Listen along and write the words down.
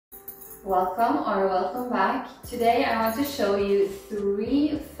Welcome back. Today I want to show you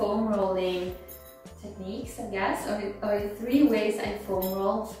 3 foam rolling techniques, I guess, or 3 ways I foam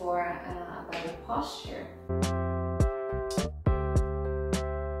roll for a better posture.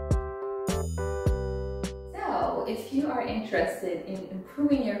 So if you are interested in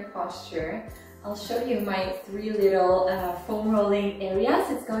improving your posture, I'll show you my 3 little foam rolling areas.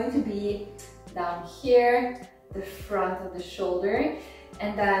 It's going to be down here, the front of the shoulder,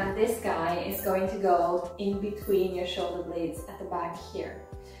 and then this guy is going to go in between your shoulder blades at the back here.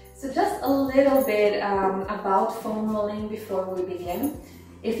 So just a little bit about foam rolling before we begin.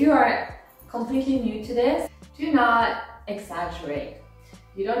 If you are completely new to this, do not exaggerate.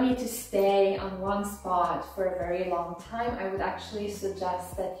 You don't need to stay on one spot for a very long time. I would actually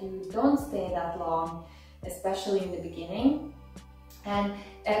suggest that you don't stay that long, especially in the beginning. And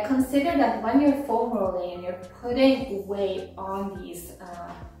consider that when you're foam rolling and you're putting weight on these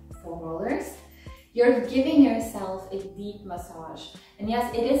foam rollers, you're giving yourself a deep massage. And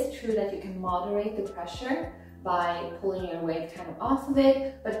yes, it is true that you can moderate the pressure by pulling your weight kind of off of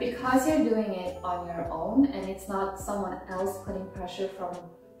it, but because you're doing it on your own and it's not someone else putting pressure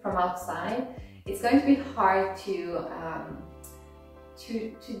from outside, it's going to be hard to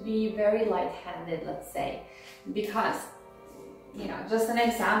be very light-handed, let's say, because, you know, just an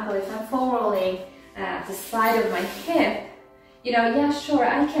example, if I'm foam rolling at the side of my hip, you know, yeah, sure,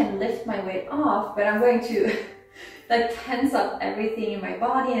 I can lift my weight off, but I'm going to like tense up everything in my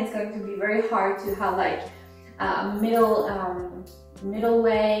body, and it's going to be very hard to have like middle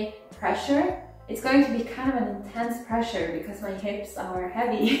way pressure. It's going to be kind of an intense pressure because my hips are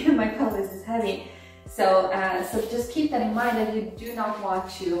heavy, my pelvis is heavy. So just keep that in mind, that you do not want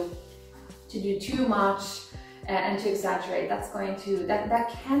to do too much and to exaggerate. That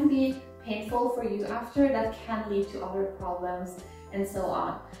can be painful for you after, that can lead to other problems and so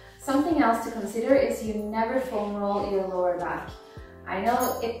on. Something else to consider is you never foam roll your lower back. I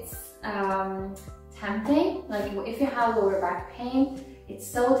know it's tempting, like if you have lower back pain,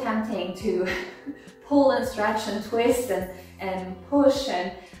 it's so tempting to pull and stretch and twist and push,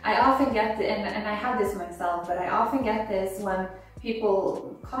 and I often get and I have this myself, but I often get this when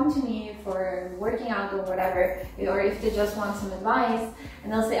people come to me for working out or whatever, or if they just want some advice,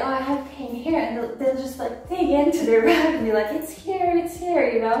 and they'll say, oh, I have pain here, and they'll just like dig into their back and be like, it's here,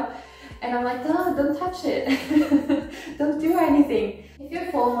 you know? And I'm like, no, don't touch it. Don't do anything. If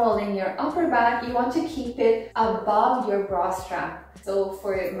you're foam rolling your upper back, you want to keep it above your bra strap. So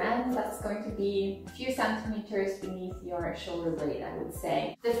for men, that's going to be a few centimeters beneath your shoulder blade, I would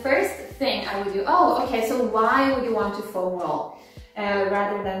say. The first thing I would do, so why would you want to foam roll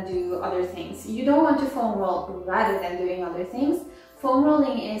rather than do other things? You don't want to foam roll rather than doing other things. Foam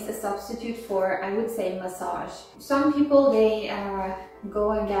rolling is a substitute for, I would say, massage. Some people, they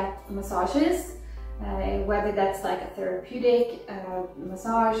go and get massages, whether that's like a therapeutic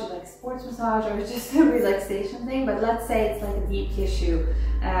massage, like sports massage, or just a relaxation thing, but let's say it's like a deep tissue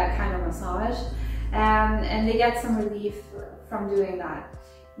kind of massage, and they get some relief from doing that.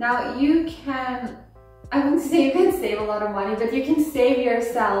 Now you can, I wouldn't say you can save a lot of money, but you can save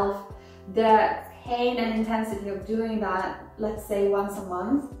yourself the pain and intensity of doing that, let's say once a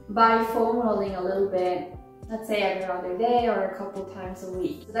month, by foam rolling a little bit, let's say every other day or a couple times a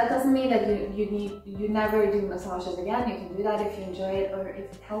week. So that doesn't mean that you never do massages again. You can do that if you enjoy it or if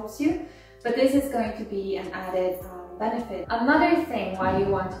it helps you, but this is going to be an added benefit. Another thing why you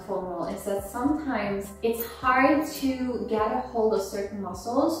want to foam roll is that sometimes it's hard to get a hold of certain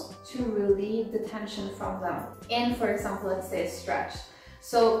muscles to relieve the tension from them. In, for example, let's say a stretch.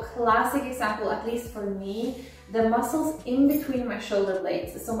 So classic example, at least for me, the muscles in between my shoulder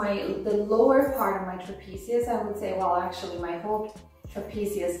blades, so the lower part of my trapezius, I would say, well, actually my whole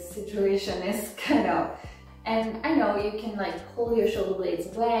trapezius situation is kind of, and I know you can like pull your shoulder blades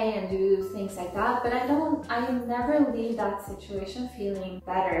away and do things like that, but I never leave that situation feeling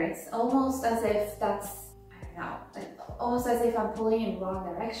better. It's almost as if that's, I don't know, like almost as if I'm pulling in the wrong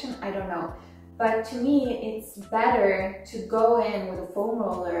direction, I don't know. But to me, it's better to go in with a foam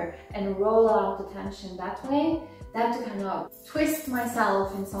roller and roll out the tension that way than to kind of twist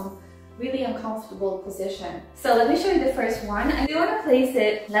myself in some really uncomfortable position. So let me show you the first one. And you want to place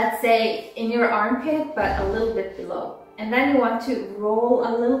it, let's say, in your armpit, but a little bit below. And then you want to roll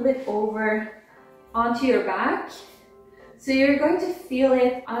a little bit over onto your back. So you're going to feel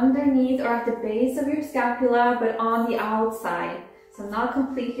it underneath or at the base of your scapula, but on the outside. So I'm not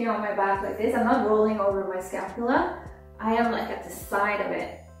completely on my back like this. I'm not rolling over my scapula. I am like at the side of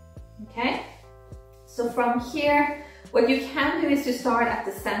it, okay? So from here, what you can do is to start at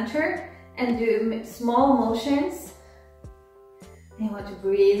the center and do small motions You want to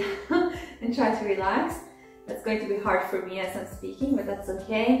breathe and try to relax. That's going to be hard for me as I'm speaking, but that's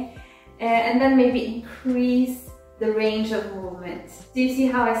okay. And then maybe increase the range of movement. Do you see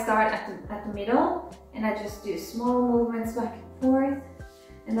how I start at the middle and I just do small movements back and forth,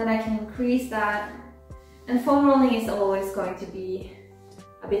 and then I can increase that. And foam rolling is always going to be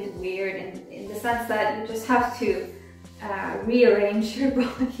a bit weird in the sense that you just have to rearrange your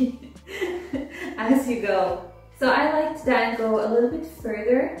body as you go. So I like to then go a little bit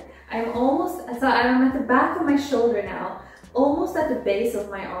further. I'm at the back of my shoulder now, almost at the base of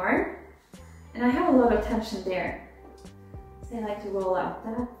my arm, and I have a lot of tension there. So I like to roll out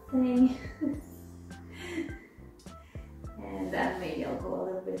that thing. And then maybe I'll go a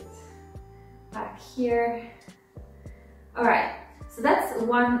little bit back here. All right, so that's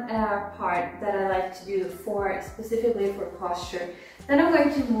one part that I like to do specifically for posture. Then I'm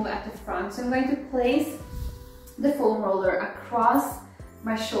going to move at the front. So I'm going to place the foam roller across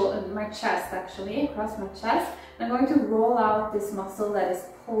my shoulder, my chest actually, across my chest. I'm going to roll out this muscle that is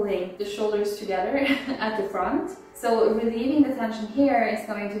pulling the shoulders together at the front. So relieving the tension here is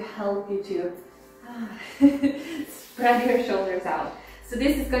going to help you to spread your shoulders out. So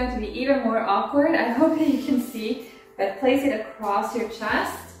this is going to be even more awkward. I hope that you can see, but place it across your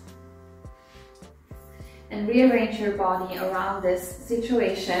chest and rearrange your body around this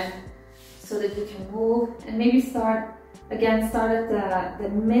situation so that you can move, and maybe start at the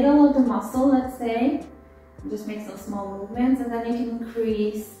middle of the muscle, let's say. Just make some small movements, and then you can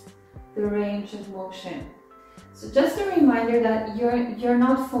increase the range of motion. So just a reminder that you're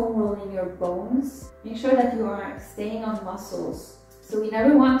not foam rolling your bones. Make sure that you are staying on muscles. So we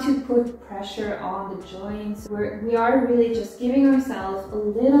never want to put pressure on the joints. We are really just giving ourselves a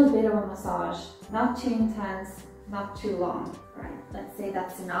little bit of a massage, not too intense, not too long. All right, let's say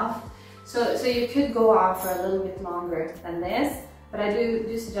that's enough. So you could go on for a little bit longer than this, but I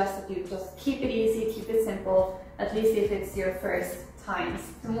do suggest that you just keep it easy, keep it simple, at least if it's your first times.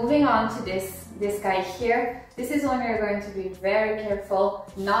 So moving on to this guy here, this is when you're going to be very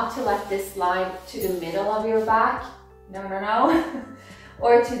careful not to let this slide to the middle of your back. No, no, no.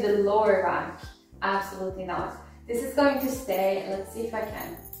 Or to the lower back. Absolutely not. This is going to stay, let's see if I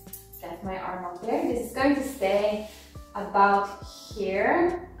can get my arm up there. This is going to stay about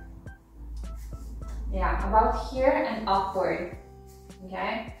here. Yeah, about here and upward,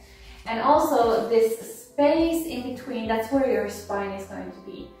 okay? And also this space in between, that's where your spine is going to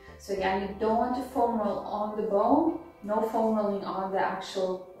be. So again, you don't want to foam roll on the bone, no foam rolling on the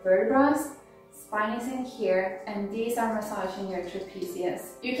actual vertebrae. Spine is in here, and these are massaging your trapezius.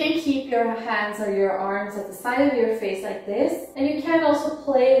 You can keep your hands or your arms at the side of your face like this, and you can also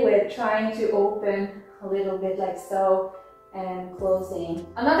play with trying to open a little bit like so, and closing.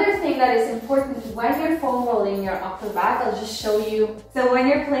 Another thing that is important when you're foam rolling your upper back, I'll just show you. So when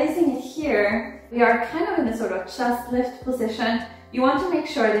you're placing it here, we are kind of in a sort of chest lift position. You want to make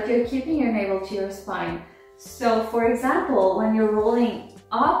sure that you're keeping your navel to your spine. So for example, when you're rolling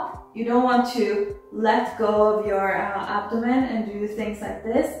up, you don't want to let go of your abdomen and do things like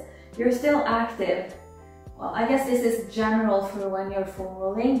this. You're still active. Well, I guess this is general for when you're foam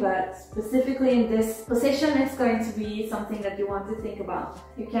rolling, but specifically in this position, it's going to be something that you want to think about.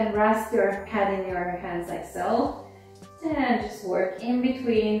 You can rest your head in your hands like so, and just work in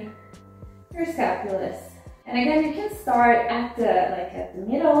between your scapulus. And again, you can start at the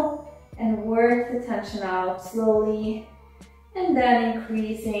middle and work the tension out slowly, and then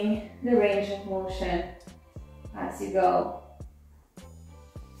increasing the range of motion as you go.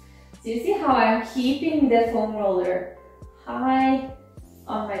 So you see how I'm keeping the foam roller high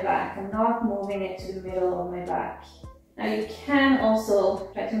on my back. I'm not moving it to the middle of my back. Now you can also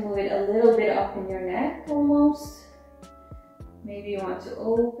try to move it a little bit up in your neck almost. Maybe you want to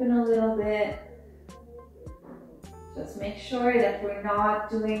open a little bit. Just make sure that we're not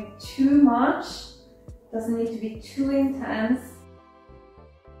doing too much. Doesn't need to be too intense.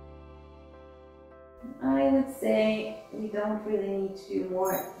 I would say we don't really need to do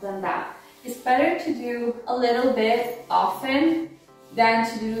more than that. It's better to do a little bit often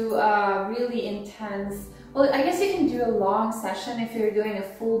than to do really intense. Well, I guess you can do a long session if you're doing a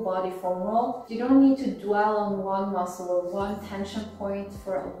full body foam roll. You don't need to dwell on one muscle or one tension point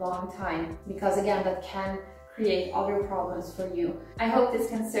for a long time, because again, that can create other problems for you. I hope this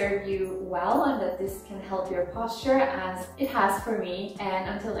can serve you well and that this can help your posture as it has for me. And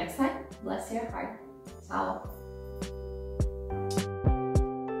until next time, bless your heart. Ciao.